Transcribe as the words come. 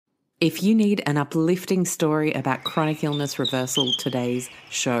If you need an uplifting story about chronic illness reversal, today's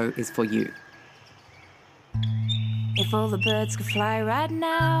show is for you. If all the birds could fly right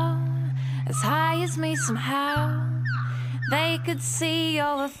now, as high as me somehow, they could see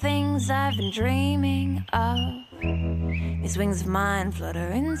all the things I've been dreaming of. These wings of mine flutter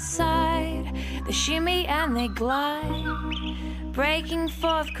inside, they shimmy and they glide, breaking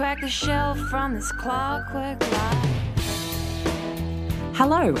forth, crack the shell from this clockwork life.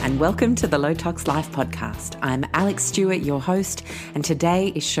 Hello and welcome to the Low Tox Life podcast. I'm Alex Stewart, your host, and today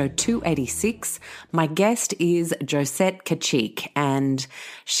is show 286. My guest is Josette Tkacik, and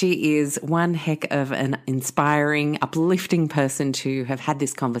she is one heck of an inspiring, uplifting person to have had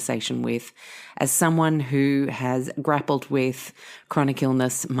this conversation with. As someone who has grappled with chronic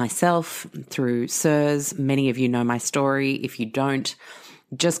illness myself through SIRS, many of you know my story. If you don't,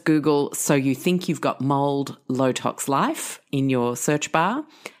 just Google "so you think you've got mold low tox life" in your search bar,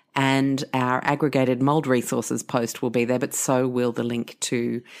 and our aggregated mold resources post will be there, but so will the link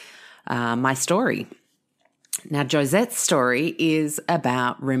to my story. Now, Josette's story is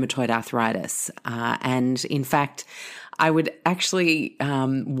about rheumatoid arthritis, and in fact, I would actually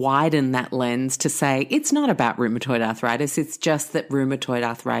widen that lens to say it's not about rheumatoid arthritis. It's just that rheumatoid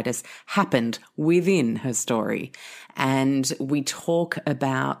arthritis happened within her story. And we talk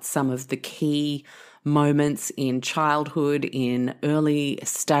about some of the key moments in childhood, in early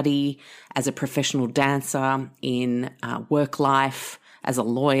study as a professional dancer, in work life as a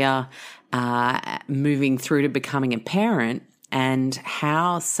lawyer, moving through to becoming a parent, and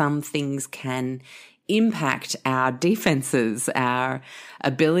how some things can impact our defenses, our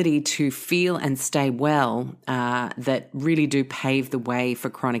ability to feel and stay well, that really do pave the way for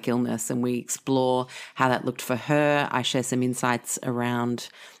chronic illness. And we explore how that looked for her. I share some insights around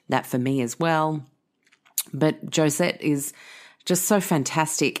that for me as well. But Josette is just so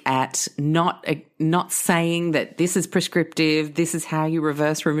fantastic at not saying that this is prescriptive, this is how you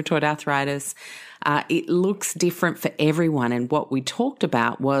reverse rheumatoid arthritis. It looks different for everyone. And what we talked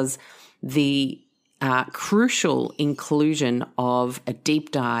about was the crucial inclusion of a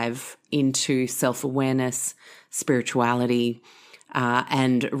deep dive into self-awareness, spirituality,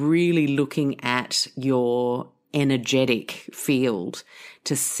 and really looking at your energetic field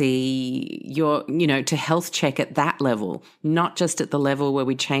to see to health check at that level, not just at the level where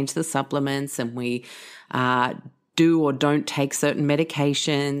we change the supplements and we do or don't take certain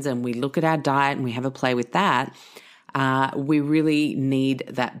medications and we look at our diet and we have a play with that. We really need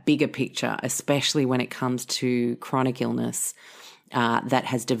that bigger picture, especially when it comes to chronic illness that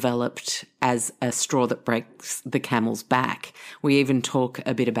has developed as a straw that breaks the camel's back. We even talk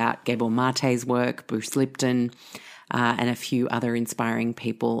a bit about Gabor Mate's work, Bruce Lipton, and a few other inspiring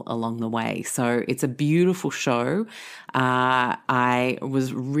people along the way. So it's a beautiful show. I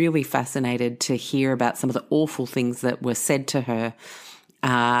was really fascinated to hear about some of the awful things that were said to her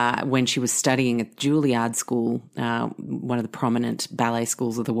when she was studying at Juilliard School, one of the prominent ballet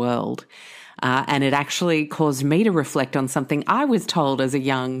schools of the world. And it actually caused me to reflect on something I was told as a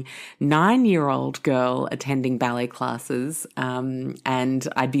young 9-year-old girl attending ballet classes. And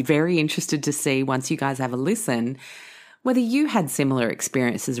I'd be very interested to see, once you guys have a listen, whether you had similar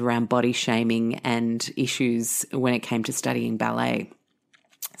experiences around body shaming and issues when it came to studying ballet.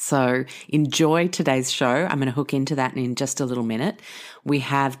 So enjoy today's show. I'm going to hook into that in just a little minute. We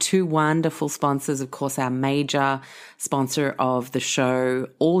have two wonderful sponsors. Of course, our major sponsor of the show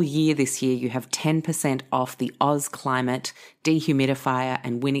all year this year, you have 10% off the Oz Climate dehumidifier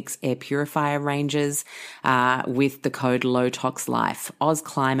and Winix air purifier ranges with the code LOWTOXLIFE. Oz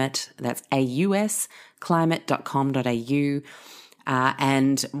Climate, that's AUS, climate.com.au.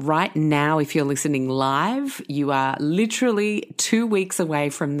 And right now, if you're listening live, you are literally 2 weeks away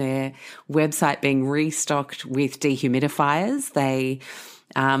from their website being restocked with dehumidifiers. They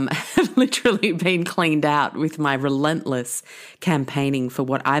have literally been cleaned out with my relentless campaigning for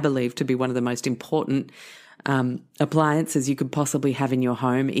what I believe to be one of the most important appliances you could possibly have in your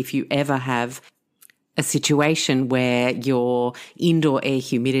home if you ever have a situation where your indoor air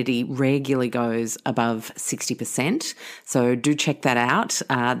humidity regularly goes above 60%. So do check that out.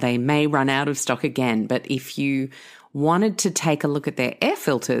 They may run out of stock again, but if you wanted to take a look at their air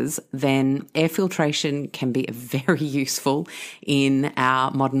filters, then air filtration can be very useful in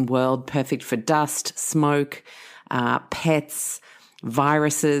our modern world, perfect for dust, smoke, pets,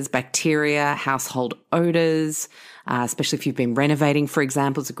 viruses, bacteria, household odors, especially if you've been renovating, for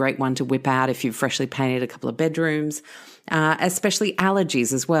example. It's a great one to whip out if you've freshly painted a couple of bedrooms. Especially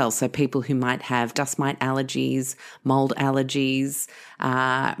allergies as well. So people who might have dust mite allergies, mold allergies,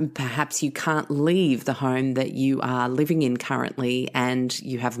 perhaps you can't leave the home that you are living in currently and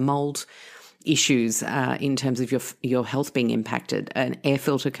you have mold issues in terms of your health being impacted. An air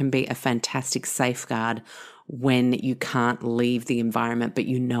filter can be a fantastic safeguard when you can't leave the environment, but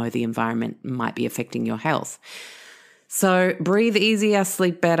you know the environment might be affecting your health. So breathe easier,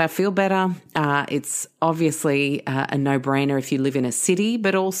 sleep better, feel better. It's obviously a no-brainer if you live in a city,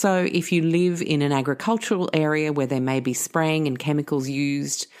 but also if you live in an agricultural area where there may be spraying and chemicals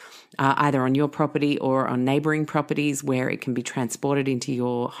used either on your property or on neighbouring properties where it can be transported into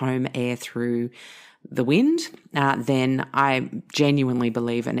your home air through the wind, then I genuinely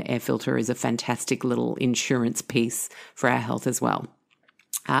believe an air filter is a fantastic little insurance piece for our health as well.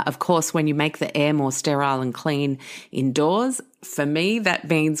 Of course, when you make the air more sterile and clean indoors, for me, that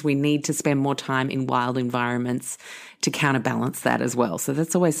means we need to spend more time in wild environments to counterbalance that as well. So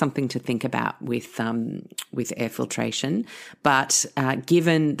that's always something to think about with air filtration. But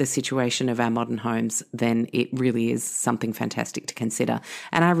given the situation of our modern homes, then it really is something fantastic to consider.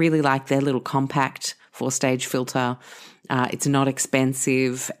 And I really like their little compact 4-stage filter. It's not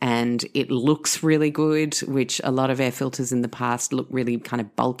expensive and it looks really good, which a lot of air filters in the past look really kind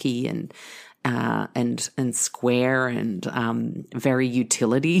of bulky and square and very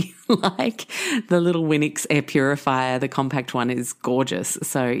utility like. The little Winix air purifier, the compact one, is gorgeous.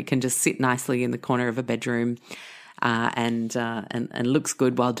 So it can just sit nicely in the corner of a bedroom and looks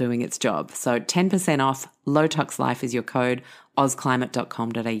good while doing its job. So 10% off, Low Tox Life is your code,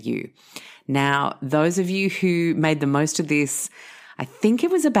 ozclimate.com.au. Now, those of you who made the most of this, I think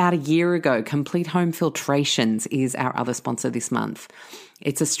it was about a year ago, Complete Home Filtrations is our other sponsor this month.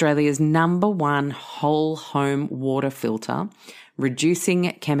 It's Australia's #1 whole home water filter,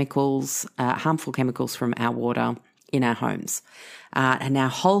 reducing chemicals, harmful chemicals from our water in our homes. And our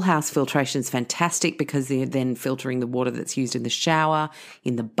whole house filtration is fantastic because they're then filtering the water that's used in the shower,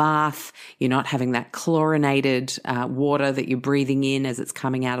 in the bath. You're not having that chlorinated water that you're breathing in as it's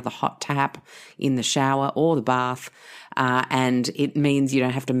coming out of the hot tap in the shower or the bath. And it means you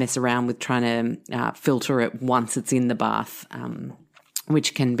don't have to mess around with trying to filter it once it's in the bath,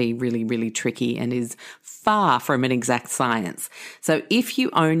 which can be really, really tricky and is far from an exact science. So if you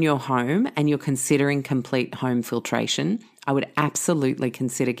own your home and you're considering complete home filtration, I would absolutely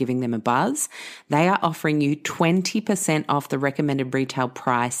consider giving them a buzz. They are offering you 20% off the recommended retail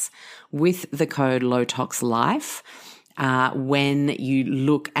price with the code LOWTOXLIFE when you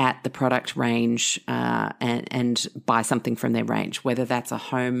look at the product range and buy something from their range, whether that's a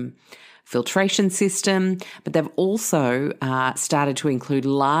home filtration system, but they've also started to include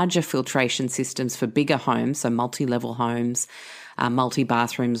larger filtration systems for bigger homes, so multi-level homes,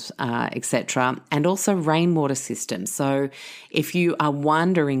 multi-bathrooms, etc., and also rainwater systems. So if you are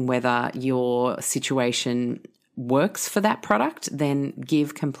wondering whether your situation works for that product, then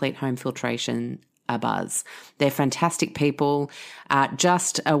give Complete Home Filtration a buzz. They're fantastic people.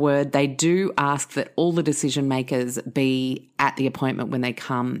 Just a word, they do ask that all the decision makers be at the appointment when they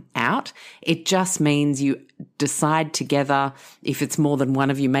come out. It just means you decide together if it's more than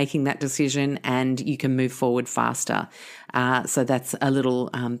one of you making that decision and you can move forward faster. So that's a little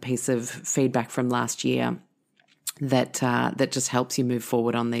piece of feedback from last year that just helps you move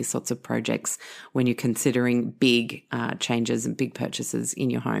forward on these sorts of projects when you're considering big changes and big purchases in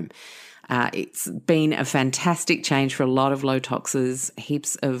your home. It's been a fantastic change for a lot of low toxes,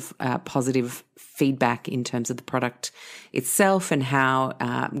 heaps of positive feedback in terms of the product itself and how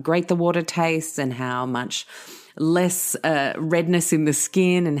great the water tastes and how much less redness in the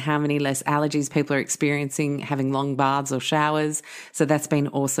skin and how many less allergies people are experiencing having long baths or showers. So that's been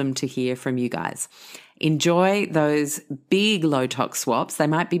awesome to hear from you guys. Enjoy those big low tox swaps. They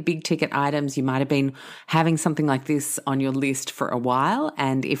might be big ticket items. You might have been having something like this on your list for a while.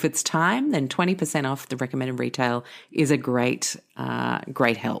 And if it's time, then 20% off the recommended retail is a great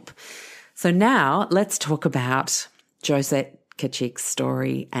help. So now let's talk about Josette Tkacik's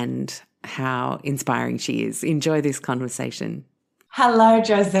story and how inspiring she is. Enjoy this conversation. Hello,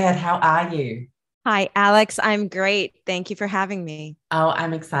 Josette. How are you? Hi, Alex. I'm great. Thank you for having me. Oh,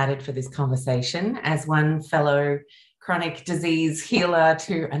 I'm excited for this conversation. As one fellow chronic disease healer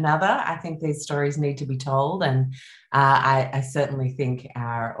to another, I think these stories need to be told. And I certainly think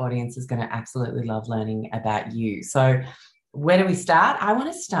our audience is going to absolutely love learning about you. So where do we start? I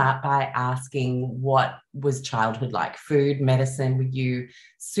want to start by asking, what was childhood like? Food, medicine, were you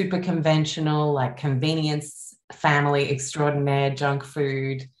super conventional, like convenience, family extraordinaire, junk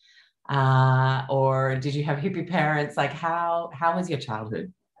food? Or did you have hippie parents? Like how was your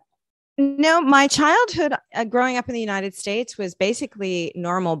childhood? No, my childhood growing up in the United States was basically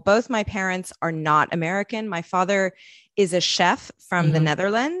normal. Both my parents are not American. My father is a chef from the Hmm.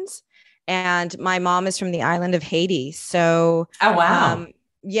 Netherlands, and my mom is from the island of Haiti. So, Oh wow. um,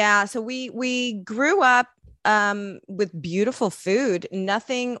 yeah, so we grew up with beautiful food,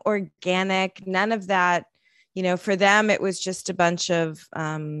 nothing organic, none of that. For them, it was just a bunch of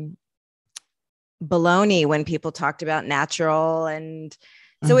baloney when people talked about natural. And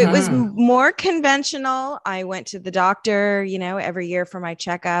so it was Hmm. more conventional. I went to the doctor, every year for my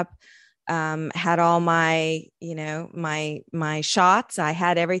checkup. Had all my, my shots. I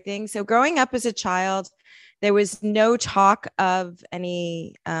had everything. So growing up as a child, there was no talk of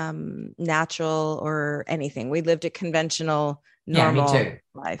any natural or anything. We lived a conventional, Yeah, me normal too.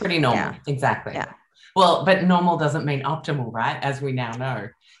 life. Pretty Yeah. normal. Exactly. Yeah. Well, but normal doesn't mean optimal, right? As we now know.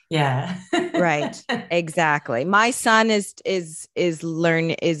 Yeah. Right. Exactly. My son is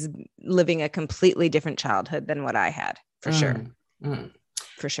living a completely different childhood than what I had, for sure. Mm, mm.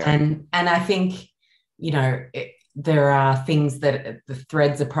 For sure. And I think, there are things that the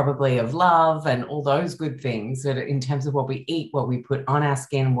threads are probably of love and all those good things that in terms of what we eat, what we put on our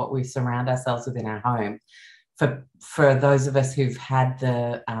skin, what we surround ourselves with in our home. For those of us who've had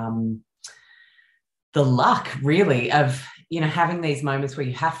the luck really of having these moments where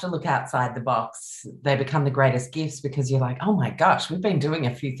you have to look outside the box, they become the greatest gifts because you're like, oh my gosh, we've been doing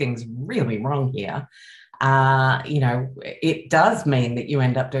a few things really wrong here. It does mean that you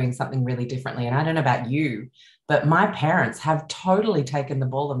end up doing something really differently. And I don't know about you, but my parents have totally taken the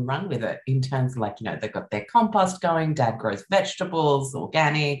ball and run with it in terms of like, they've got their compost going, dad grows vegetables,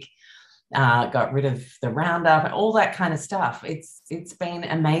 organic, got rid of the Roundup, all that kind of stuff. It's been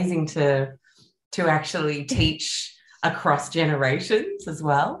amazing to actually teach across generations as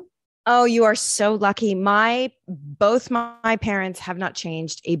well. Oh, you are so lucky. Both my parents have not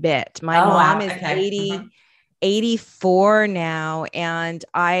changed a bit. My Oh mom wow. is Okay. 84 now, and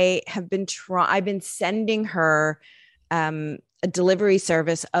I've been sending her a delivery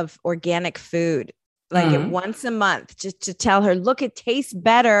service of organic food like at Mm. once a month, just to tell her, look, it tastes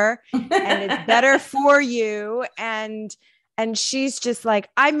better and it's better for you. And she's just like,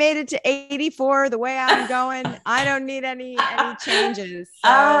 I made it to 84 the way I'm going. I don't need any changes.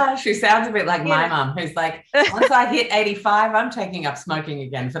 So, She sounds a bit like you my know. mum, who's like, once I hit 85, I'm taking up smoking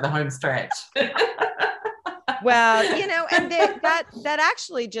again for the home stretch. Well, and that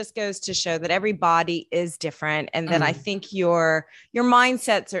actually just goes to show that every body is different, and that I Mm, think your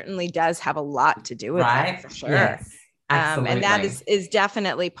mindset certainly does have a lot to do with that, right? for sure. Yes, And that absolutely. is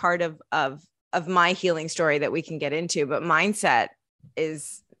definitely part of my healing story that we can get into. But mindset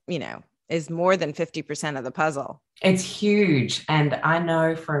is is more than 50% of the puzzle. It's huge. And I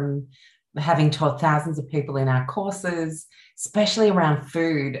know from having taught thousands of people in our courses, especially around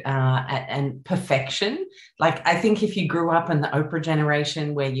food and perfection. Like, I think if you grew up in the Oprah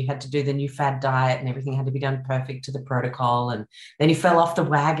generation where you had to do the new fad diet and everything had to be done perfect to the protocol, and then you fell off the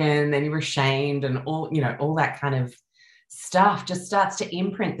wagon, then you were ashamed, and all that kind of stuff just starts to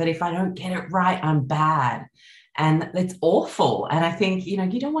imprint that if I don't get it right, I'm bad. And it's awful. And I think, you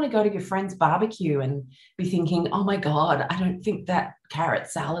don't want to go to your friend's barbecue and be thinking, oh my God, I don't think that carrot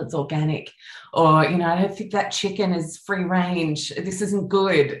salad's organic. Or, I don't think that chicken is free range. This isn't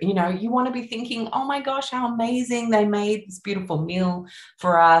good. You want to be thinking, oh my gosh, how amazing they made this beautiful meal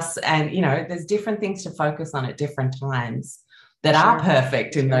for us. And, there's different things to focus on at different times For that are sure.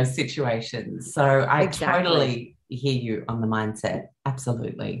 perfect For in sure. those situations. So I Exactly. totally hear you on the mindset.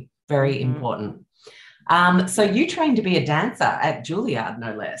 Absolutely. Very Mm-hmm. important. So you trained to be a dancer at Juilliard,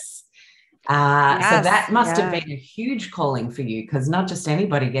 no less. So Yes. that must have Yeah. been a huge calling for you because not just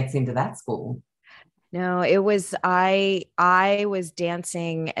anybody gets into that school. No, it was I was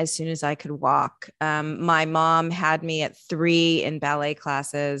dancing as soon as I could walk. My mom had me at 3 in ballet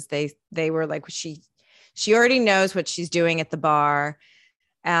classes. They were like, she already knows what she's doing at the bar.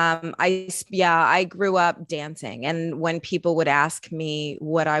 I grew up dancing, and when people would ask me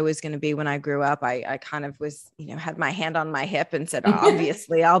what I was going to be when I grew up, I kind of was, had my hand on my hip and said,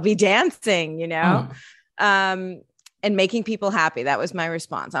 obviously I'll be dancing. Mm. um, and making people happy. That was my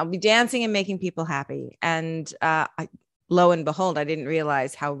response. I'll be dancing and making people happy. And lo and behold, I didn't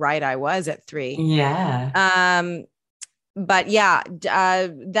realize how right I was at 3. Yeah. Um, but yeah,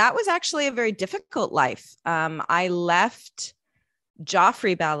 that was actually a very difficult life. I left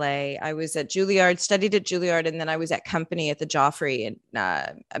Joffrey Ballet. I was at Juilliard, studied at Juilliard, and then I was at company at the Joffrey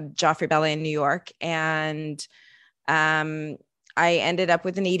Ballet in New York. And I ended up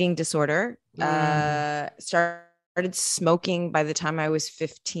with an eating disorder. Mm. Started smoking by the time I was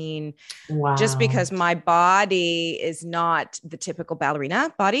 15, just Wow. because my body is not the typical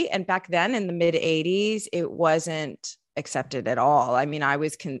ballerina body. And back then in the mid 80s, it wasn't accepted at all. I mean,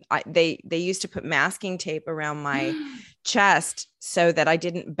 they used to put masking tape around my chest so that I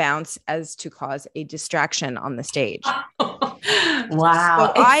didn't bounce as to cause a distraction on the stage.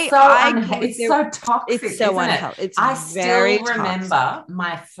 Wow. So It's so it's toxic, so isn't it? unhealthy. It's I very still toxic. remember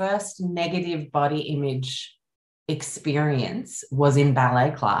my first negative body image experience was in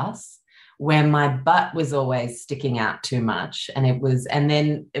ballet class, where my butt was always sticking out too much. And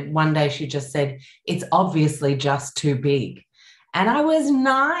then one day she just said, it's obviously just too big. And I was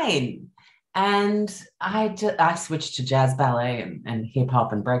 9. And I switched to jazz ballet and hip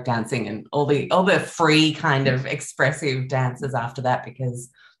hop and breakdancing and all the free kind of expressive dances after that, because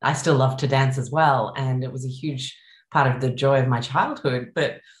I still love to dance as well. And it was a huge part of the joy of my childhood.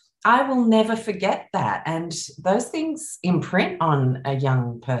 But I will never forget that. And those things imprint on a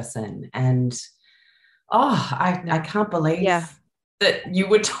young person. And I can't believe Yeah. that you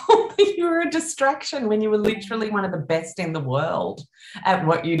were told that you were a distraction when you were literally one of the best in the world at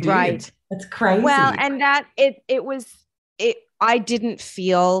what you did. Right. That's crazy. Well, and that it was it I didn't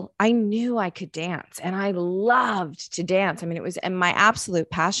feel I knew I could dance and I loved to dance. I mean, it was and my absolute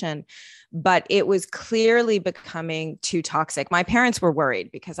passion, but it was clearly becoming too toxic. My parents were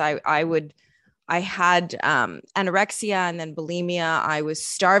worried because I had anorexia and then bulimia. I was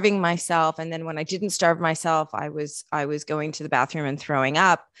starving myself. And then when I didn't starve myself, I was going to the bathroom and throwing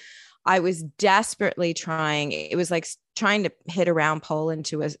up. I was desperately trying. It was like trying to hit a round pole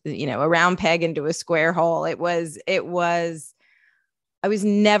into a round peg into a square hole. I was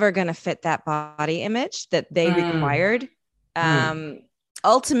never going to fit that body image that they required. Mm.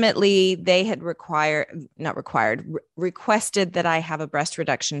 Ultimately, they had requested that I have a breast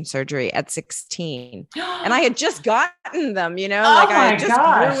reduction surgery at 16. And I had just gotten them, like Oh I my had just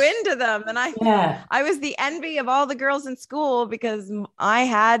gosh. grew into them. And Yeah. I was the envy of all the girls in school because I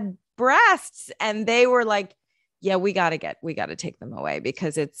had breasts and they were like, yeah, we got to take them away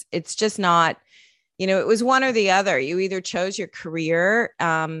because it's just not, it was one or the other. You either chose your career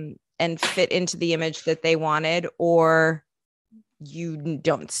and fit into the image that they wanted, or you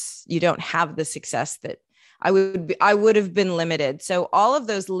don't have the success that I would have been limited. So all of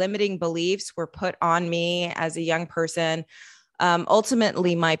those limiting beliefs were put on me as a young person.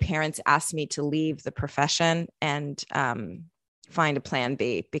 Ultimately, my parents asked me to leave the profession and find a plan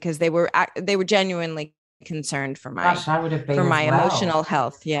B because they were genuinely concerned for Gosh, I would have been as my well. emotional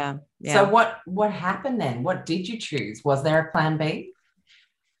health. Yeah. So Yeah. what happened then? What did you choose? Was there a plan B?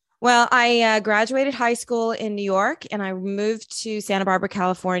 Well, I graduated high school in New York and I moved to Santa Barbara,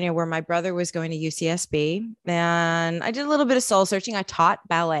 California, where my brother was going to UCSB. And I did a little bit of soul searching. I taught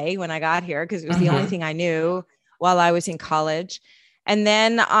ballet when I got here because it was the only thing I knew while I was in college. And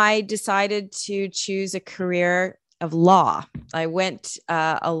then I decided to choose a career of law. I went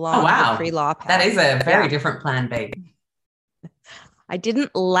Oh, along the wow. pre-law path. That is a very Yeah. different plan B. I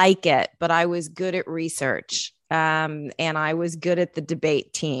didn't like it, but I was good at research. And I was good at the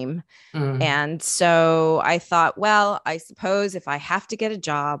debate team. And so I thought, well, I suppose if I have to get a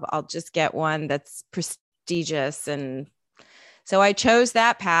job, I'll just get one that's prestigious. And so I chose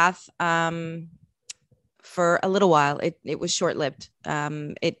that path for a little while. It was short-lived.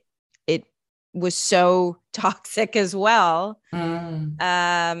 It was so toxic as well.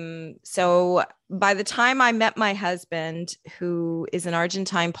 So by the time I met my husband, who is an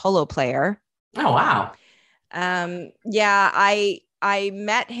Argentine polo player. Oh, wow. Yeah, I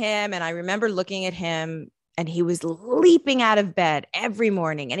met him and I remember looking at him and he was leaping out of bed every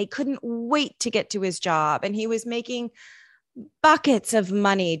morning and he couldn't wait to get to his job. And he was making buckets of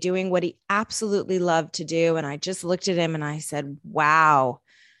money doing what he absolutely loved to do. And I just looked at him and I said, wow,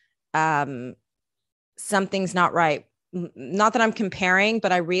 something's not right. Not that I'm comparing,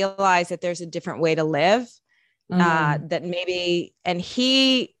 but I realized that there's a different way to live. That maybe, and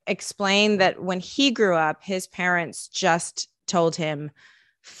he explained that when he grew up, his parents just told him,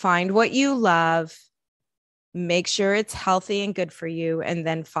 find what you love, make sure it's healthy and good for you, and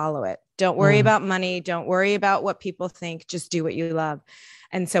then follow it. Don't worry about money. Don't worry about what people think. Just do what you love.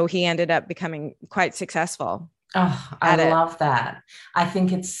 And so he ended up becoming quite successful. Oh, I love that. I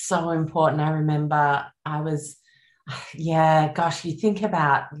think it's so important. I remember yeah, gosh, you think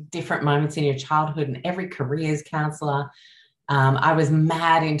about different moments in your childhood and every careers counselor. I was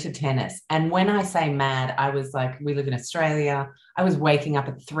mad into tennis. And when I say mad, I was like, we live in Australia. I was waking up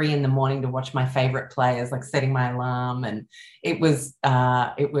at 3 a.m. to watch my favorite players, like setting my alarm. And it was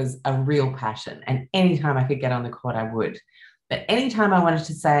a real passion. And anytime I could get on the court, I would. But anytime I wanted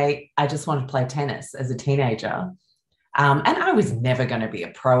to say, I just want to play tennis as a teenager, and I was never going to be a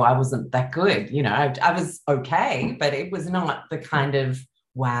pro. I wasn't that good. I was okay, but it was not the kind of,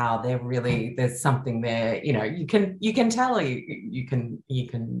 wow, there's something there. You can tell you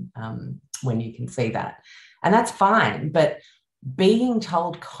can when you can see that. And that's fine. But being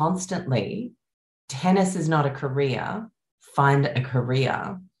told constantly, tennis is not a career, find a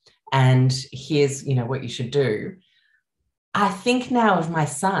career, and here's, what you should do. I think now of my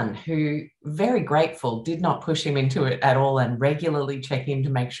son, who, very grateful, did not push him into it at all and regularly check in to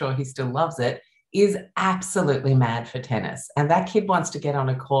make sure he still loves it, is absolutely mad for tennis. And that kid wants to get on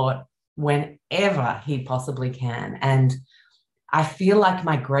a court whenever he possibly can. And I feel like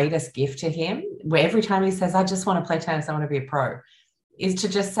my greatest gift to him, where every time he says, I just want to play tennis, I want to be a pro, is to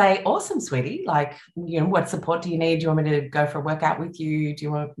just say, awesome, sweetie. Like, what support do you need? Do you want me to go for a workout with you? Do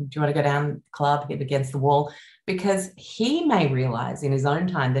you want to go down the club, hit against the wall? Because he may realize in his own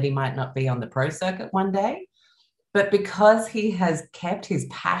time that he might not be on the pro circuit one day, but because he has kept his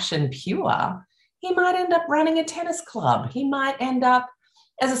passion pure, he might end up running a tennis club. He might end up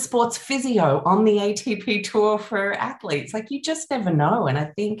as a sports physio on the ATP tour for athletes. Like, you just never know. And I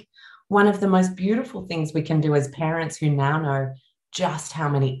think one of the most beautiful things we can do as parents who now know just how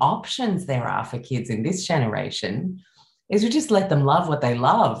many options there are for kids in this generation is we just let them love what they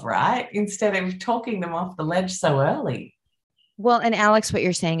love, right? Instead of talking them off the ledge so early. Well, and Alex, what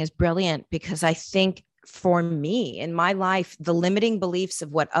you're saying is brilliant, because I think for me in my life, the limiting beliefs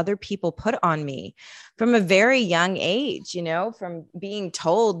of what other people put on me from a very young age, from being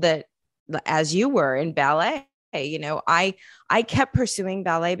told that, as you were in ballet, I kept pursuing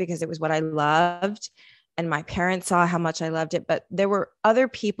ballet because it was what I loved. And my parents saw how much I loved it, but there were other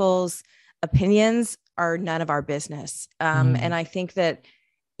people's opinions are none of our business. And I think that,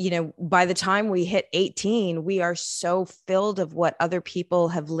 by the time we hit 18, we are so filled of what other people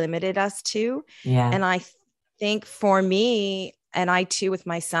have limited us to. Yeah. And I think for me, and I too, with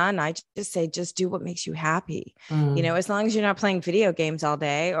my son, I just say, just do what makes you happy. As long as you're not playing video games all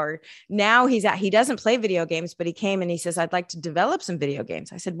day. Or now he doesn't play video games, but he came and he says, I'd like to develop some video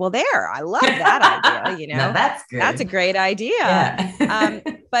games. I said, well, I love that idea. No, that's good. That's a great idea. Yeah.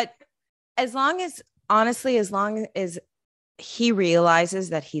 But as long as he realizes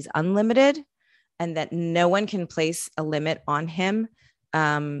that he's unlimited and that no one can place a limit on him,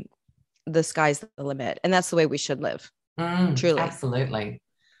 the sky's the limit. And that's the way we should live. Truly. Absolutely.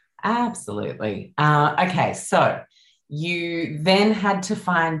 Okay. So you then had to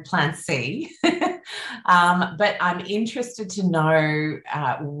find plan C, but I'm interested to know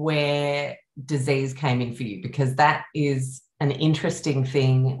where disease came in for you, because that is an interesting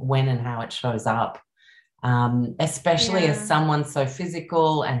thing when and how it shows up, especially as someone so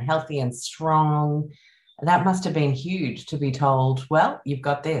physical and healthy and strong. That must have been huge to be told, well, you've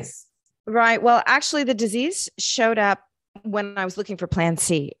got this. Right. Well, actually, the disease showed up when I was looking for plan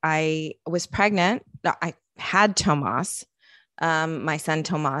C. I was pregnant. I had Tomas, my son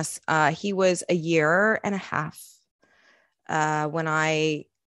Tomas. He was a year and a half when I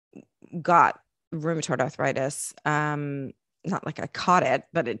got rheumatoid arthritis. Not like I caught it,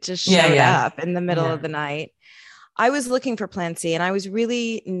 but it just showed up in the middle of the night. I was looking for plan C, and I was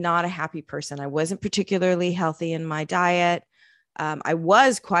really not a happy person. I wasn't particularly healthy in my diet. I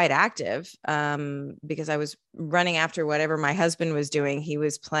was quite active because I was running after whatever my husband was doing. He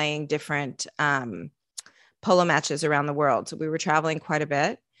was playing different polo matches around the world. So we were traveling quite a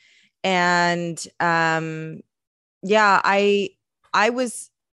bit. And I was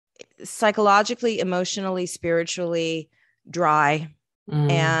psychologically, emotionally, spiritually dry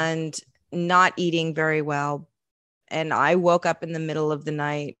and not eating very well. And I woke up in the middle of the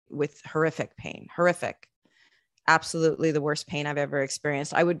night with horrific pain, absolutely the worst pain I've ever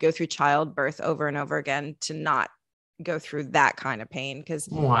experienced. I would go through childbirth over and over again to not go through that kind of pain, because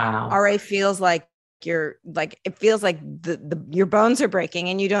RA feels like your bones are breaking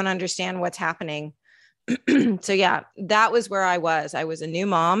and you don't understand what's happening. So that was where I was. I was a new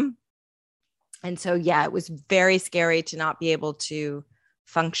mom. And so, it was very scary to not be able to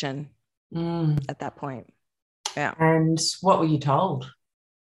function at that point. Yeah. And what were you told?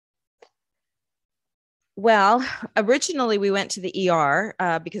 Well, originally we went to the ER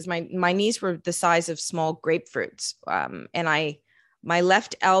because my knees were the size of small grapefruits. And my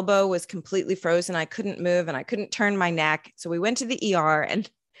left elbow was completely frozen. I couldn't move and I couldn't turn my neck. So we went to the ER, and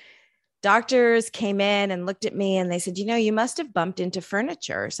doctors came in and looked at me and they said, you must have bumped into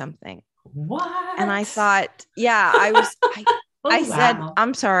furniture or something. What? And I thought, I said,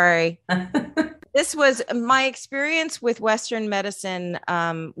 I'm sorry. This was my experience with Western medicine,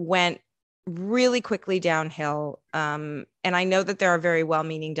 went really quickly downhill. And I know that there are very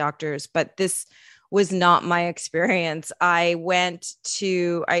well-meaning doctors, but this was not my experience. I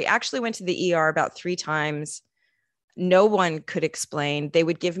actually went to the ER about 3 times. No one could explain. They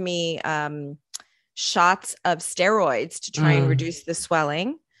would give me shots of steroids to try and reduce the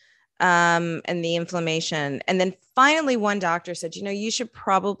swelling and the inflammation. And then finally, one doctor said, you should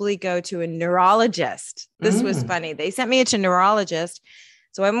probably go to a neurologist. This was funny. They sent me to a neurologist.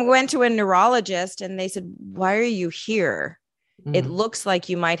 So I went to a neurologist and they said, why are you here? It looks like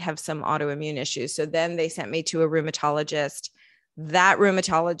you might have some autoimmune issues. So then they sent me to a rheumatologist. That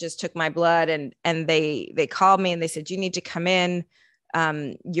rheumatologist took my blood and they called me and they said, you need to come in.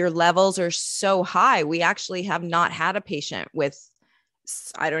 Your levels are so high. We actually have not had a patient with,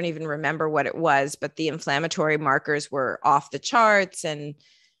 I don't even remember what it was, but the inflammatory markers were off the charts. And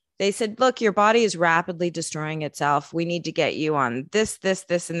they said, look, your body is rapidly destroying itself. We need to get you on this, this,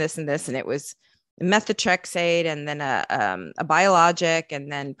 this, and this, and this. And it was methotrexate and then a biologic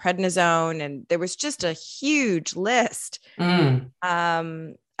and then prednisone. And there was just a huge list of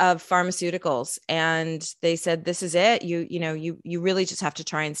pharmaceuticals. And they said, this is it. You really just have to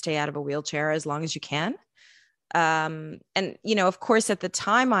try and stay out of a wheelchair as long as you can. And, of course, at the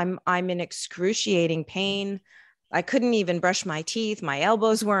time I'm in excruciating pain. I couldn't even brush my teeth. My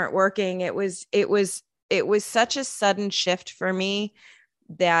elbows weren't working. It was such a sudden shift for me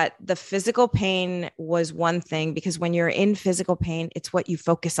that the physical pain was one thing, because when you're in physical pain, it's what you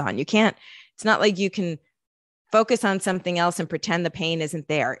focus on. It's not like you can focus on something else and pretend the pain isn't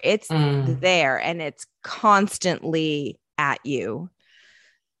there. It's there and it's constantly at you.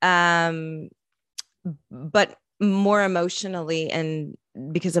 But more emotionally, and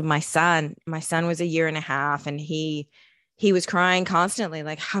because of my son was 1.5 years and he was crying constantly,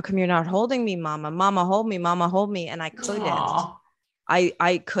 like, how come you're not holding me, mama, hold me, mama, hold me. And I couldn't. Aww.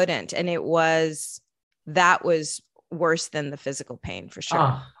 I couldn't. And that was worse than the physical pain for sure.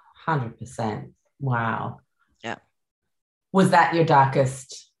 Oh, 100%. Wow. Yeah. Was that your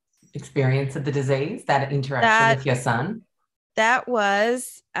darkest experience of the disease, that interaction with your son? That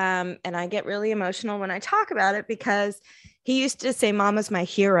was, and I get really emotional when I talk about it, because he used to say, Mama's my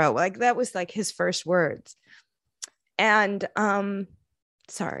hero. Like, that was like his first words. And,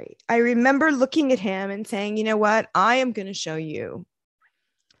 sorry, I remember looking at him and saying, you know what, I am going to show you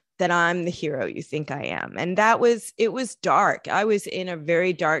that I'm the hero you think I am. And it was dark. I was in a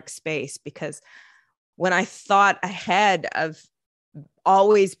very dark space, because when I thought ahead of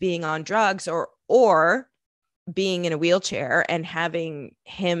always being on drugs or being in a wheelchair and having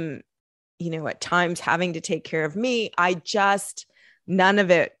him, at times having to take care of me, none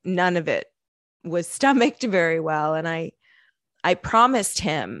of it was stomached very well. And I promised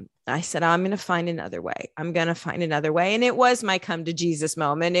him, I said, I'm going to find another way. I'm going to find another way. And it was my come to Jesus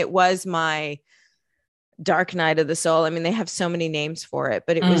moment. It was my dark night of the soul. I mean, they have so many names for it,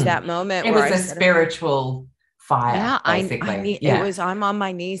 but it was that moment where it was a spiritual fire. Yeah, basically. It was, I'm on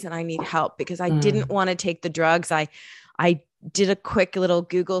my knees and I need help, because I didn't want to take the drugs. I did a quick little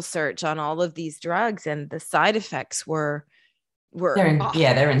Google search on all of these drugs, and the side effects were they're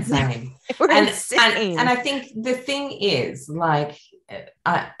insane. Insane. And I think the thing is, like,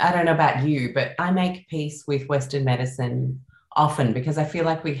 I don't know about you, but I make peace with Western medicine often, because I feel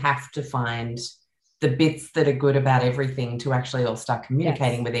like we have to find the bits that are good about everything to actually all start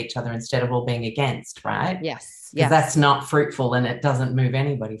communicating with each other instead of all being against, right? Yes. Because that's not fruitful and it doesn't move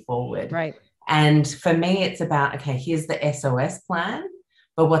anybody forward. Right. And for me, it's about, okay, here's the SOS plan,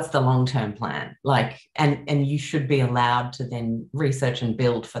 but what's the long-term plan? Like, and you should be allowed to then research and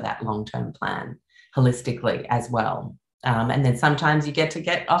build for that long-term plan holistically as well. And then sometimes you get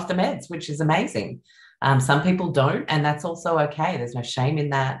off the meds, which is amazing. Some people don't, and that's also okay. There's no shame in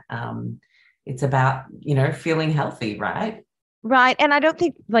that. It's about, feeling healthy, right? Right. And I don't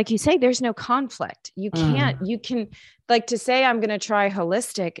think, like you say, there's no conflict. You can, like, to say I'm going to try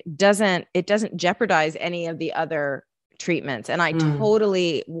holistic doesn't jeopardize any of the other treatments. And I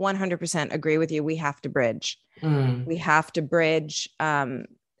totally 100% agree with you. We have to bridge. We have to bridge. And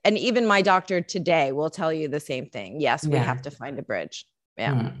even my doctor today will tell you the same thing. Yes, we have to find a bridge.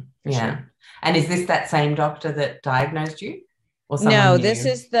 Yeah. Sure. And is this that same doctor that diagnosed you? Or no, new? This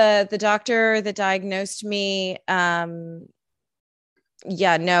is the doctor that diagnosed me. No,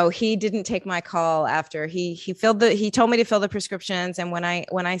 he didn't take my call after he told me to fill the prescriptions. And when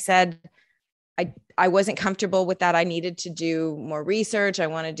I said I wasn't comfortable with that, I needed to do more research. I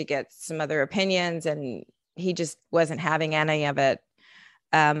wanted to get some other opinions, and he just wasn't having any of it.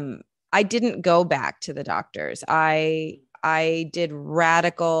 I didn't go back to the doctors. I did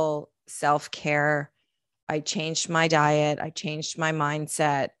radical self-care. changed my diet. I changed my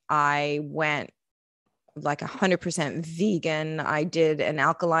mindset. I went like 100% vegan. I did an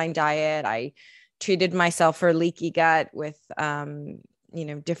alkaline diet. I treated myself for leaky gut with,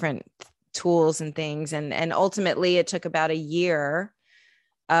 different tools and things. And ultimately it took about a year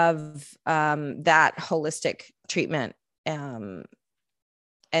of that holistic treatment. And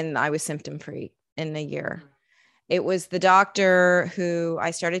I was symptom free in a year. It was the doctor who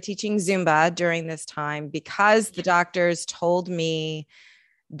I started teaching Zumba during this time because the doctors told me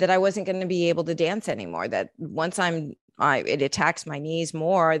that I wasn't going to be able to dance anymore, that once it attacks my knees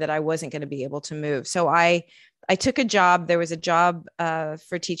more, that I wasn't going to be able to move. So I took a job. There was a job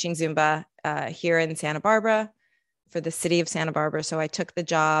for teaching Zumba here in Santa Barbara for the city of Santa Barbara. So I took the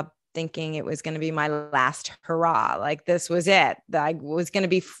job thinking it was going to be my last hurrah. Like this was it. I was going to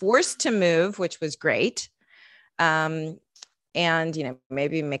be forced to move, which was great. And,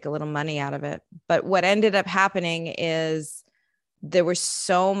 maybe make a little money out of it. But what ended up happening is there was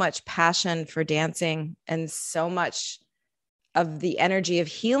so much passion for dancing and so much of the energy of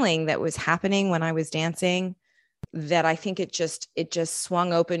healing that was happening when I was dancing that I think it just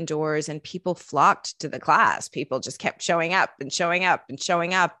swung open doors and people flocked to the class. People just kept showing up and showing up and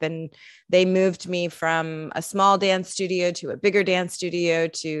showing up. And they moved me from a small dance studio to a bigger dance studio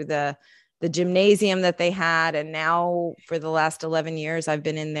to the gymnasium that they had. And now for the last 11 years, I've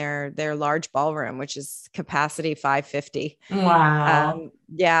been in their large ballroom, which is capacity 550. Wow.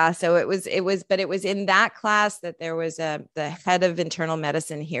 So it was in that class that there was the head of internal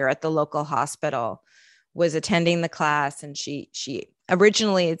medicine here at the local hospital was attending the class. And she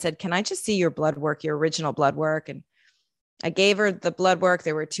originally had said, can I just see your blood work, your original blood work? And I gave her the blood work.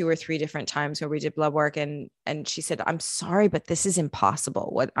 There were 2 or 3 different times where we did blood work. And she said, I'm sorry, but this is impossible.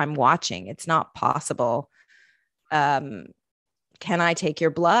 What I'm watching, it's not possible. Can I take your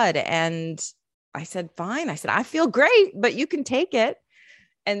blood? And I said, fine. I said, I feel great, but you can take it.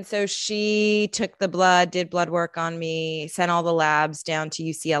 And so she took the blood, did blood work on me, sent all the labs down to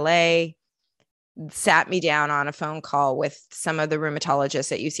UCLA, sat me down on a phone call with some of the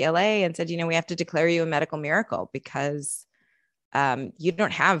rheumatologists at UCLA and said, we have to declare you a medical miracle because you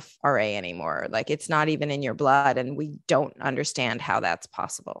don't have RA anymore. Like it's not even in your blood. And we don't understand how that's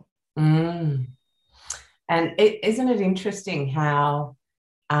possible. And isn't it interesting how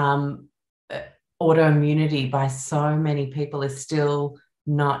autoimmunity by so many people is still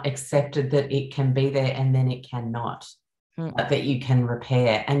not accepted, that it can be there and then it cannot, that you can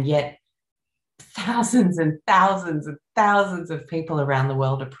repair. And yet thousands and thousands and thousands of people around the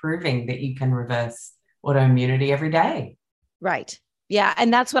world are proving that you can reverse autoimmunity every day. Right. Yeah.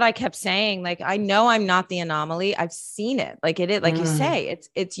 And that's what I kept saying. Like, I know I'm not the anomaly. I've seen it. Like you say,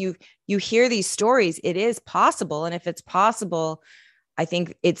 it's you hear these stories. It is possible. And if it's possible, I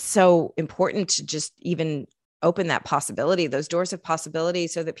think it's so important to just even open that possibility, those doors of possibility,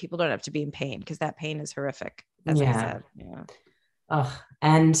 so that people don't have to be in pain, because that pain is horrific, as I said. Yeah. Oh,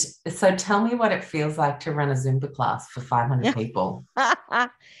 and so tell me what it feels like to run a Zumba class for 500 people.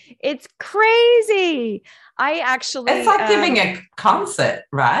 It's crazy. It's like giving a concert,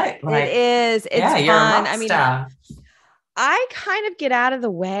 right? Like, it is. It's fun. You're a rock star. I kind of get out of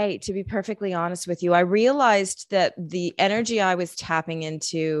the way, to be perfectly honest with you. I realized that the energy I was tapping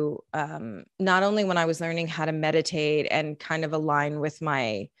into, not only when I was learning how to meditate and kind of align with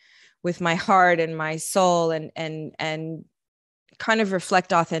my heart and my soul and kind of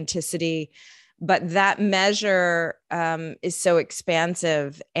reflect authenticity, but that measure is so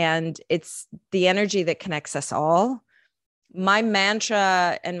expansive, and it's the energy that connects us all. My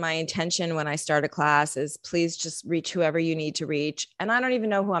mantra and my intention when I start a class is, please just reach whoever you need to reach. And I don't even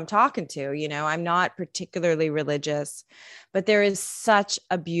know who I'm talking to. I'm not particularly religious, but there is such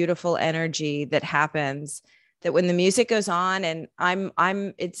a beautiful energy that happens that when the music goes on, and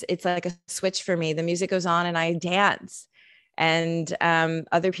it's like a switch for me. The music goes on and I dance, and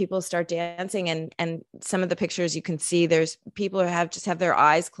other people start dancing. And some of the pictures you can see, there's people who have their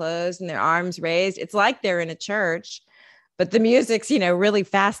eyes closed and their arms raised. It's like they're in a church. But the music's, really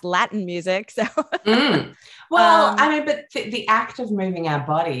fast Latin music. So, well, but the act of moving our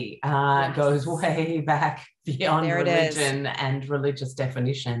body goes way back beyond religion and religious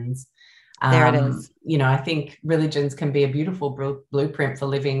definitions. There it is. I think religions can be a beautiful blueprint for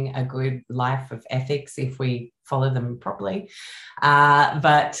living a good life of ethics if we follow them properly.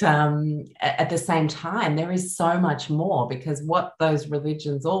 But at the same time, there is so much more, because what those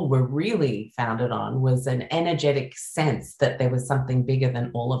religions all were really founded on was an energetic sense that there was something bigger than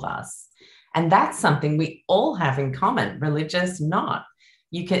all of us. And that's something we all have in common, religious, not.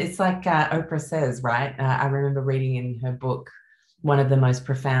 It's like Oprah says, right? I remember reading in her book, one of the most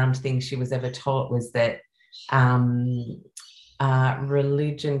profound things she was ever taught was that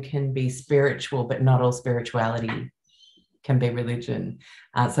religion can be spiritual, but not all spirituality can be religion.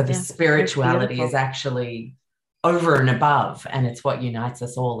 So the spirituality is actually over and above, and it's what unites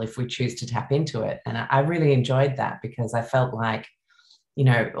us all if we choose to tap into it. And I really enjoyed that, because I felt like,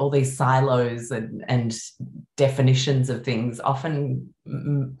 all these silos and definitions of things often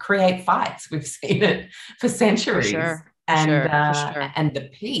create fights. We've seen it for centuries. For sure. And the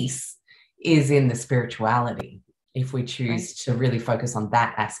peace is in the spirituality, if we choose to really focus on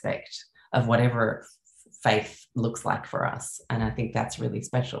that aspect of whatever faith looks like for us. And I think that's really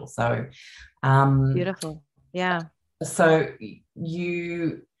special. So beautiful. Yeah. So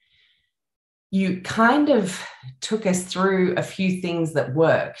you kind of took us through a few things that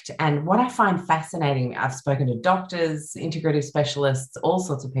worked. And what I find fascinating, I've spoken to doctors, integrative specialists, all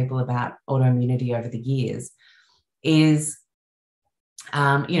sorts of people about autoimmunity over the years, is,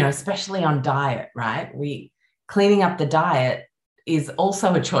 especially on diet, right? Cleaning up the diet is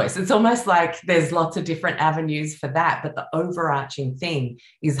also a choice. It's almost like there's lots of different avenues for that. But the overarching thing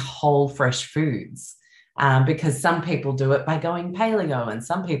is whole, fresh foods. Because some people do it by going paleo, and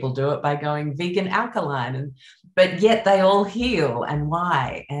some people do it by going vegan alkaline, but yet they all heal. And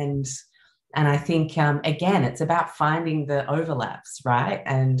why? And I think, again, it's about finding the overlaps, right?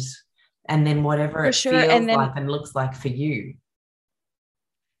 And then whatever it feels like and looks like for you.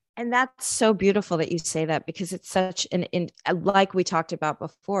 And that's so beautiful that you say that, because it's such like we talked about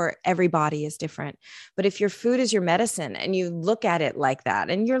before, everybody is different. But if your food is your medicine and you look at it like that,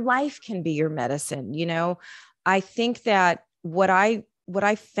 and your life can be your medicine, I think that what I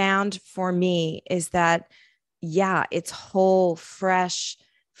found for me is that, it's whole, fresh,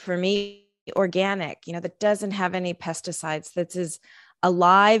 for me, organic, that doesn't have any pesticides, that's as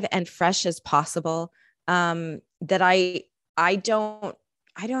alive and fresh as possible. That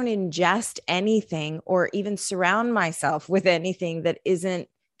I don't ingest anything or even surround myself with anything that isn't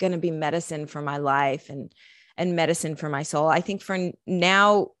going to be medicine for my life and medicine for my soul. I think for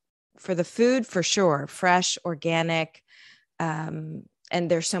now, for the food, for sure, fresh, organic. And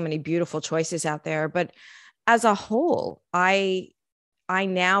there's so many beautiful choices out there, but as a whole, I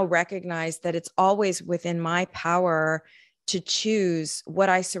now recognize that it's always within my power to choose what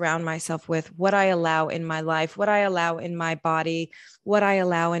I surround myself with, what I allow in my life, what I allow in my body, what I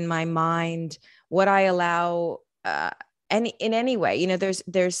allow in my mind, what I allow in any way.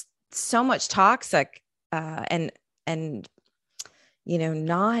 There's so much toxic and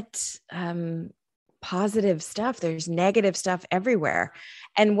not positive stuff. There's negative stuff everywhere.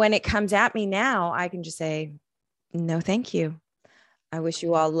 And when it comes at me now, I can just say, no, thank you. I wish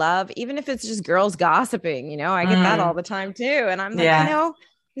you all love, even if it's just girls gossiping, I get that all the time too. And I'm like,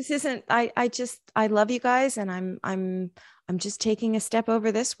 this isn't, I love you guys. And I'm just taking a step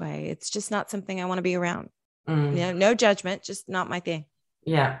over this way. It's just not something I want to be around. No judgment, just not my thing.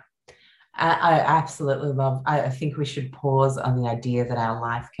 Yeah. I absolutely I think we should pause on the idea that our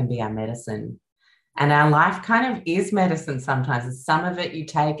life can be our medicine. And our life kind of is medicine sometimes. Some of it you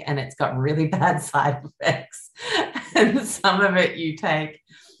take and it's got really bad side effects. And some of it you take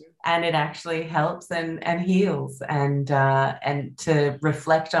and it actually helps and heals. And to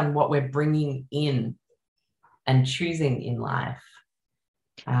reflect on what we're bringing in and choosing in life.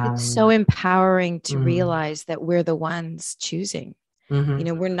 It's so empowering to realize that we're the ones choosing.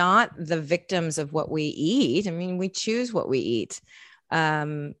 Mm-hmm. We're not the victims of what we eat. I mean, we choose what we eat.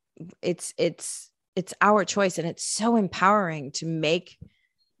 It's our choice, and it's so empowering to make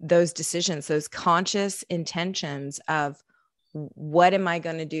those decisions, those conscious intentions of what am I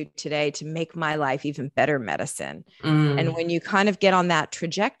going to do today to make my life even better medicine. And when you kind of get on that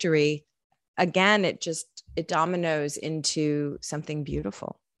trajectory, again, it dominoes into something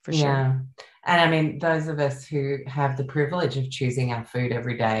beautiful, for sure. Yeah. And I mean, those of us who have the privilege of choosing our food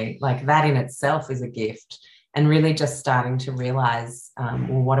every day, like that in itself is a gift. And really just starting to realize,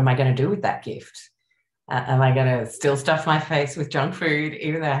 what am I going to do with that gift? Am I going to still stuff my face with junk food,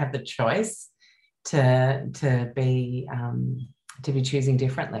 even though I have the choice to be choosing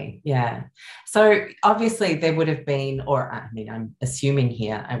differently? Yeah. So obviously there would have been, or I mean, I'm assuming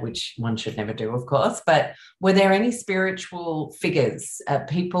here, which one should never do, of course, but were there any spiritual figures,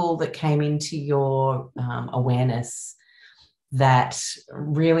 people that came into your awareness that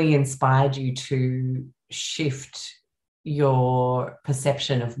really inspired you to shift your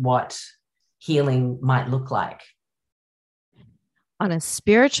perception of what healing might look like? On a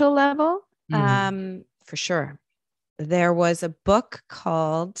spiritual level, for sure. There was a book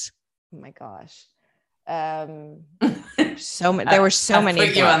called, oh my gosh. There were so many.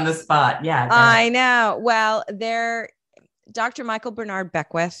 Put you on the spot. Yeah. I know. Well, Dr. Michael Bernard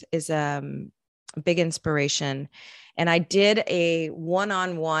Beckwith is big inspiration. And I did a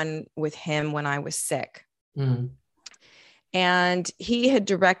one-on-one with him when I was sick. Mm. And he had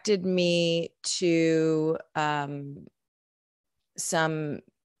directed me to some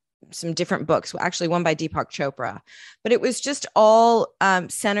different books, actually one by Deepak Chopra, but it was just all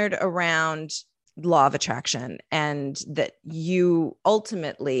centered around law of attraction, and that you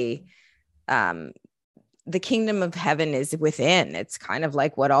ultimately, the kingdom of heaven is within. It's kind of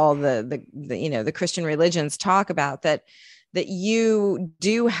like what all the the Christian religions talk about, that you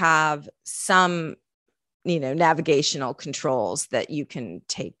do have some, navigational controls that you can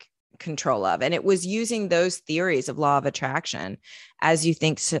take control of. And it was using those theories of law of attraction, as you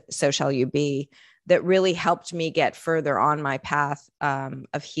think, so shall you be, that really helped me get further on my path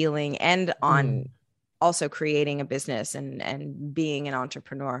of healing, and on also creating a business and being an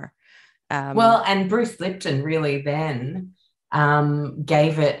entrepreneur. Well, and Bruce Lipton really then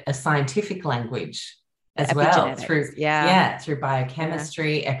gave it a scientific language as well, through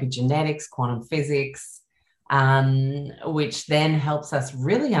biochemistry, epigenetics, quantum physics, which then helps us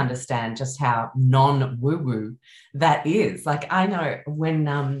really understand just how non-woo-woo that is. Like, I know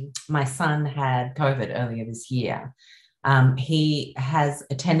when my son had COVID earlier this year, he has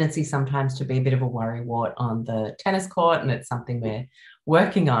a tendency sometimes to be a bit of a worrywart on the tennis court, and it's something we're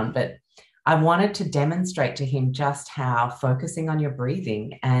working on. But I wanted to demonstrate to him just how focusing on your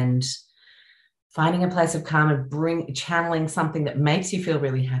breathing and finding a place of calm and channeling something that makes you feel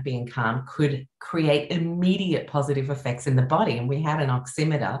really happy and calm could create immediate positive effects in the body. And we had an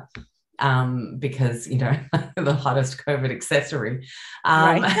oximeter, because, the hottest COVID accessory.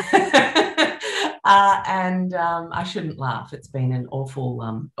 Right. And I shouldn't laugh. It's been an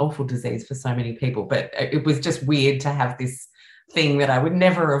awful disease for so many people, but it was just weird to have this thing that I would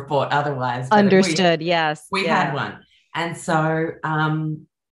never have bought otherwise. Understood. Yes. We had one. And so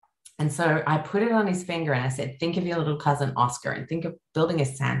I put it on his finger and I said, think of your little cousin Oscar, and think of building a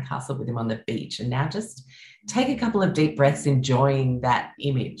sandcastle with him on the beach. And now just take a couple of deep breaths, enjoying that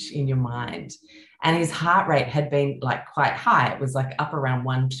image in your mind. And his heart rate had been like quite high. It was like up around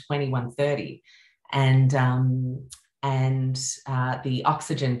 120, 130. And the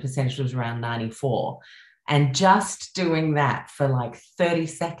oxygen percentage was around 94. And just doing that for like 30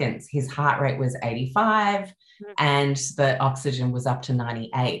 seconds, his heart rate was 85 and the oxygen was up to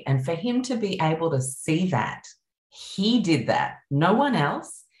 98. And for him to be able to see that, he did that. No one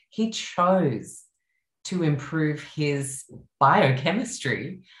else. He chose to improve his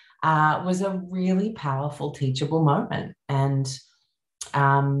biochemistry. Was a really powerful, teachable moment. And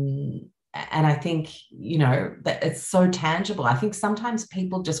I think, that it's so tangible. I think sometimes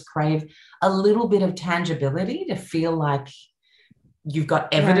people just crave a little bit of tangibility to feel like you've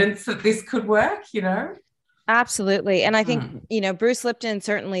got evidence that this could work, Absolutely. And I think, Bruce Lipton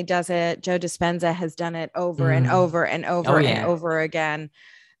certainly does it. Joe Dispenza has done it over and over and over and over again.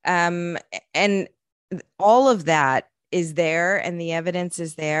 And all of that is there, and the evidence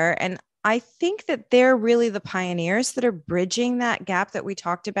is there. And I think that they're really the pioneers that are bridging that gap that we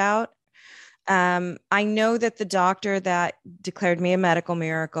talked about. I know that the doctor that declared me a medical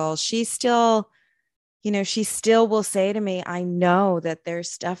miracle, she still will say to me, I know that there's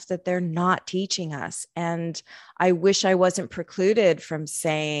stuff that they're not teaching us. And I wish I wasn't precluded from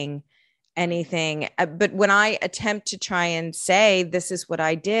saying anything. But when I attempt to try and say, this is what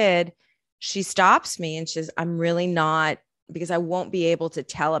I did, she stops me and says, I'm really not, because I won't be able to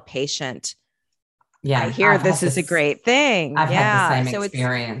tell a patient, I hear this is a great thing. I've had the same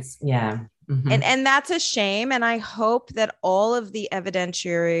experience. Mm-hmm. And that's a shame. And I hope that all of the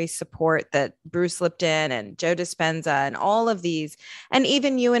evidentiary support that Bruce Lipton and Joe Dispenza and all of these, and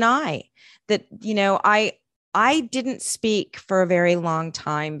even you and I, that, I didn't speak for a very long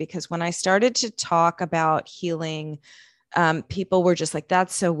time, because when I started to talk about healing, people were just like,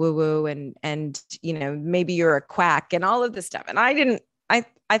 that's so woo woo. And, maybe you're a quack and all of this stuff. And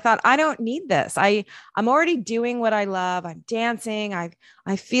I thought, I don't need this. I'm already doing what I love. I'm dancing.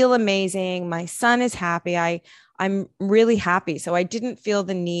 I feel amazing. My son is happy. I'm really happy. So I didn't feel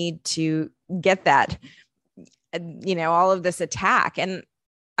the need to get that, all of this attack. And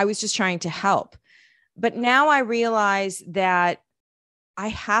I was just trying to help. But now I realize that I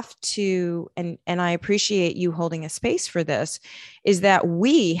have to, and I appreciate you holding a space for this, is that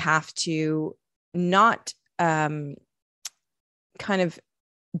we have to not kind of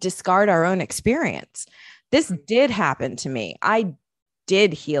discard our own experience. This did happen to me. I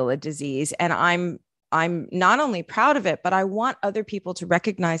did heal a disease, and I'm not only proud of it, but I want other people to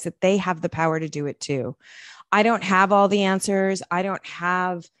recognize that they have the power to do it too. I don't have all the answers. I don't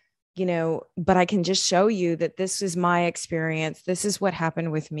have, but I can just show you that this is my experience. This is what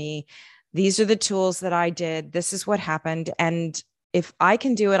happened with me. these are the tools that I did. This is what happened. And if I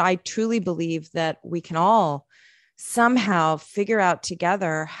can do it, I truly believe that we can all somehow figure out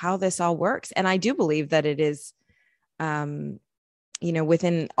together how this all works. And I do believe that it is,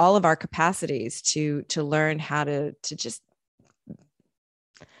 within all of our capacities to learn how to just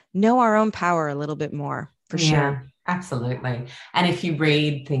know our own power a little bit more, for sure. Absolutely. And if you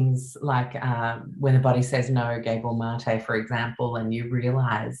read things like When the Body Says No, Gabor Mate, for example, and you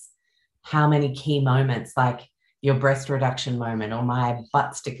realize how many key moments, like your breast reduction moment or my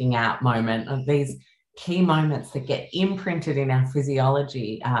butt sticking out moment, of these key moments that get imprinted in our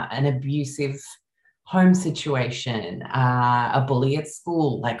physiology, an abusive home situation, a bully at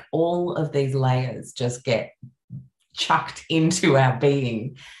school, like all of these layers just get chucked into our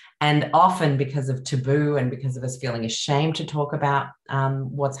being. And often because of taboo and because of us feeling ashamed to talk about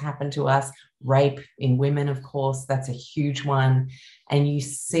what's happened to us, rape in women, of course, that's a huge one. And you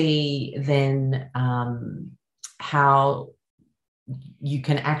see then how you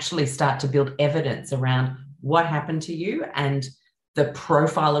can actually start to build evidence around what happened to you and the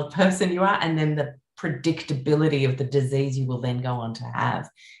profile of person you are, and then the predictability of the disease you will then go on to have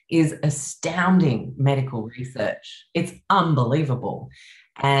is astounding medical research. It's unbelievable.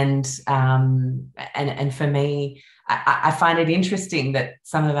 And for me, I find it interesting that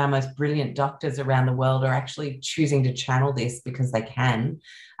some of our most brilliant doctors around the world are actually choosing to channel this because they can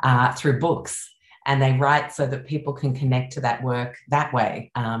through books. And they write so that people can connect to that work that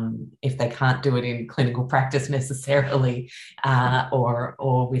way, if they can't do it in clinical practice necessarily,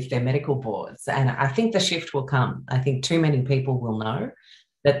 or with their medical boards. And I think the shift will come. I think too many people will know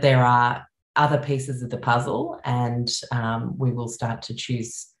that there are other pieces of the puzzle, and we will start to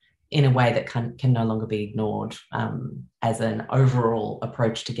choose in a way that can no longer be ignored as an overall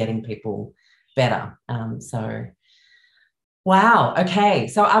approach to getting people better. Wow. Okay.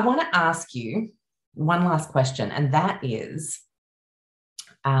 So I want to ask you one last question, and that is,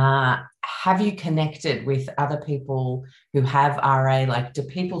 have you connected with other people who have RA? Like, do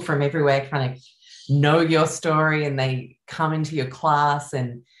people from everywhere kind of know your story and they come into your class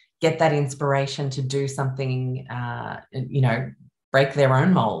and get that inspiration to do something, break their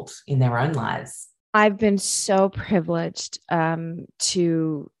own mold in their own lives? I've been so privileged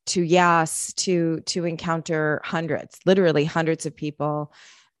to encounter literally hundreds of people.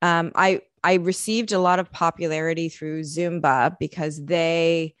 I received a lot of popularity through Zumba because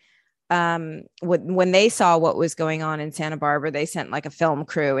they, when they saw what was going on in Santa Barbara, they sent like a film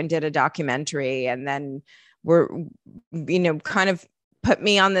crew and did a documentary, and then kind of put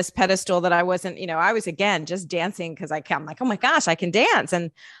me on this pedestal that I wasn't, I was again just dancing because I'm like, oh my gosh, I can dance and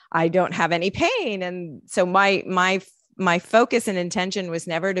I don't have any pain. And so my focus and intention was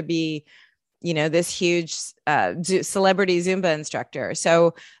never to be, this huge celebrity Zumba instructor.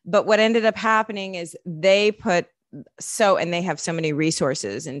 So, but what ended up happening is and they have so many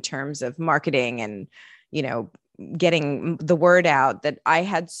resources in terms of marketing and, getting the word out, that I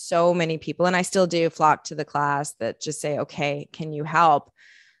had so many people, and I still do, flock to the class that just say, okay, can you help?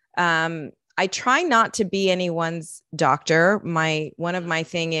 I try not to be anyone's doctor. One of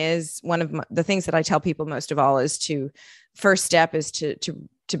the things that I tell people most of all is first step is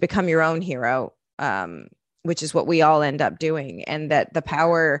to become your own hero, which is what we all end up doing. And that the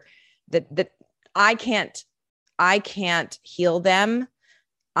power that I can't heal them.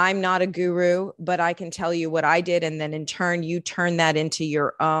 I'm not a guru, but I can tell you what I did. And then in turn, you turn that into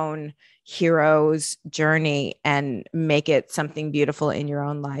your own hero's journey and make it something beautiful in your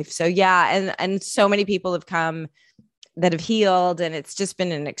own life. So yeah. And so many people have come that have healed, and it's just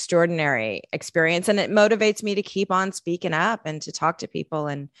been an extraordinary experience. And it motivates me to keep on speaking up and to talk to people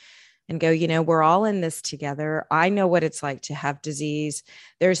and go, we're all in this together. I know what it's like to have disease.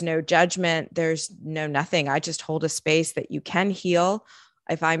 There's no judgment. There's no nothing. I just hold a space that you can heal.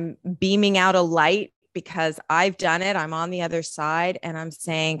 If I'm beaming out a light because I've done it, I'm on the other side and I'm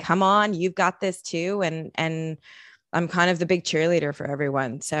saying, come on, you've got this too. And I'm kind of the big cheerleader for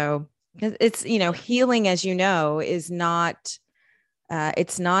everyone. So it's, healing, as is not,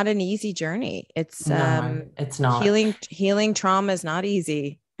 it's not an easy journey. It's not. Healing trauma is not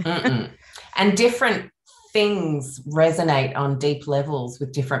easy. And different things resonate on deep levels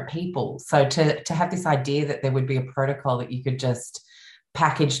with different people. So to have this idea that there would be a protocol that you could just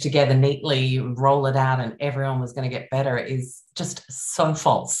package together neatly, roll it out, and everyone was going to get better is just so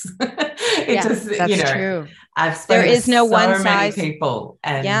false. That's true. I've spoken there is no so one many size people,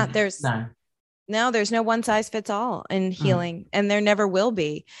 and there's no one size fits all in healing, and there never will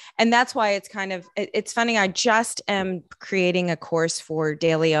be. And that's why it's funny. I just am creating a course for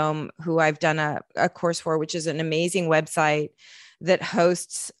DailyOM, who I've done a course for, which is an amazing website that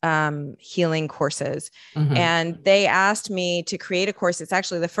hosts healing courses. Mhm. And they asked me to create a course. It's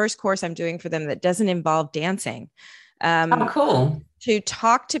actually the first course I'm doing for them that doesn't involve dancing. Oh, cool. To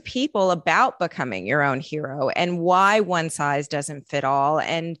talk to people about becoming your own hero and why one size doesn't fit all.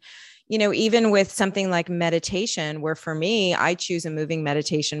 And, even with something like meditation, where for me, I choose a moving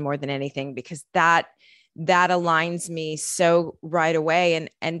meditation more than anything, because that aligns me so right away.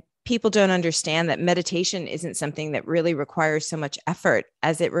 And people don't understand that meditation isn't something that really requires so much effort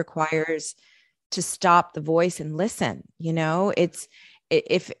as it requires to stop the voice and listen. It's,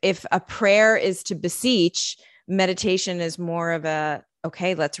 if a prayer is to beseech, meditation is more of a,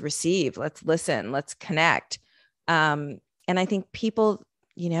 okay, let's receive, let's listen, let's connect. And I think people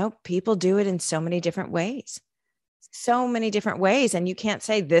do it in so many different ways. And you can't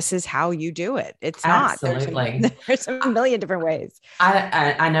say this is how you do it. It's not. Absolutely. There's a million different ways.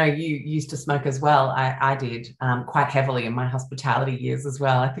 I know you used to smoke as well. I did quite heavily in my hospitality years as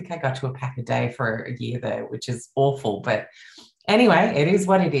well. I think I got to a pack a day for a year there, which is awful. But anyway, it is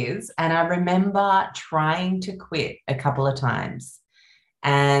what it is. And I remember trying to quit a couple of times.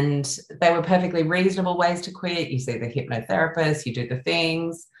 And they were perfectly reasonable ways to quit. You see the hypnotherapist, you do the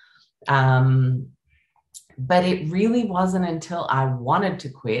things. But it really wasn't until I wanted to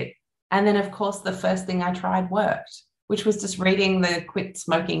quit. And then, of course, the first thing I tried worked, which was just reading the Quit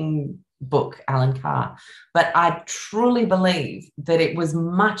Smoking book, Alan Carr. But I truly believe that it was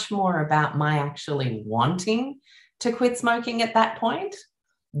much more about my actually wanting to quit smoking at that point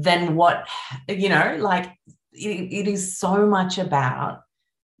than what, it is so much about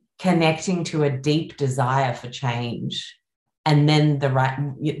connecting to a deep desire for change. And then the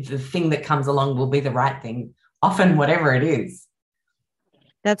thing that comes along will be the right thing, often whatever it is.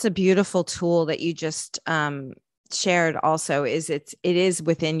 That's a beautiful tool that you just shared also, is it is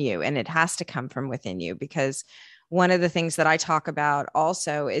within you, and it has to come from within you, because one of the things that I talk about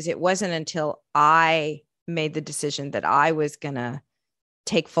also is it wasn't until I made the decision that I was going to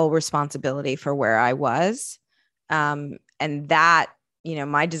take full responsibility for where I was. And that,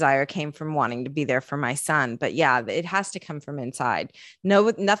 my desire came from wanting to be there for my son. But yeah, it has to come from inside.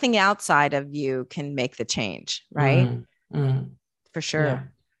 No, nothing outside of you can make the change, right? For sure. Yeah.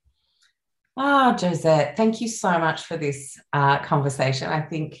 Oh, Josette, thank you so much for this conversation. I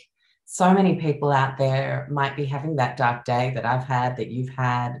think so many people out there might be having that dark day that I've had, that you've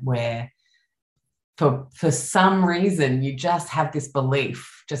had, where for some reason you just have this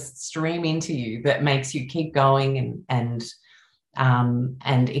belief just stream into you that makes you keep going and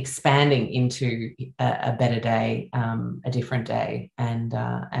expanding into a better day, a different day. And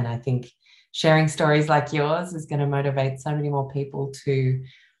I think sharing stories like yours is going to motivate so many more people to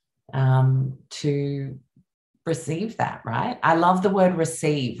receive that, right? I love the word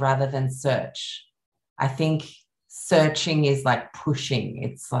receive rather than search. I think searching is like pushing.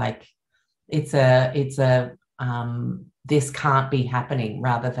 It's like, it's a this can't be happening,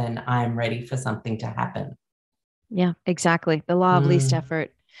 rather than I'm ready for something to happen. Yeah, exactly. The law of least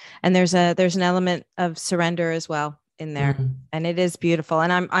effort. And there's an element of surrender as well in there. And it is beautiful.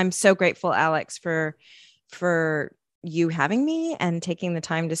 And I'm so grateful, Alex, for you having me and taking the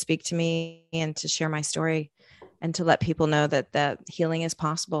time to speak to me and to share my story and to let people know that healing is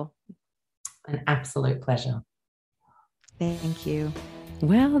possible. An absolute pleasure. Thank you.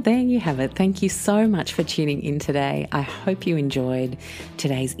 Well, there you have it. Thank you so much for tuning in today. I hope you enjoyed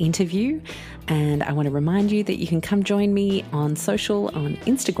today's interview. And I want to remind you that you can come join me on social, on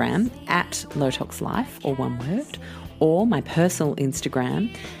Instagram at LowToxLife, or one word, or my personal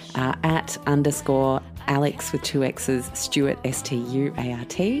Instagram at _Alex with 2 X's, Stuart, STUART.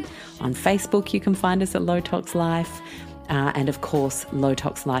 On Facebook, you can find us at LowToxLife. And of course,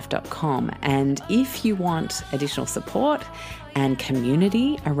 lowtoxlife.com. And if you want additional support and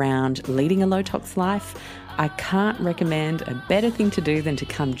community around leading a low tox life, I can't recommend a better thing to do than to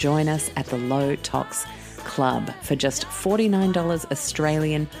come join us at the Low Tox Club for just $49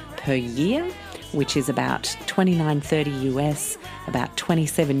 Australian per year, which is about $29.30 US, about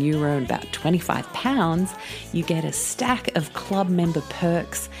 €27, and about £25. You get a stack of club member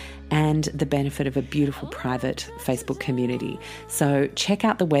perks and the benefit of a beautiful private Facebook community. So check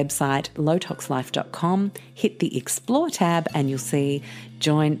out the website, lowtoxlife.com, hit the Explore tab, and you'll see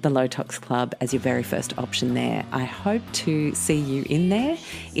Join the Low Tox Club as your very first option there. I hope to see you in there.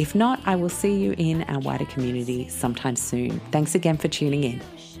 If not, I will see you in our wider community sometime soon. Thanks again for tuning in.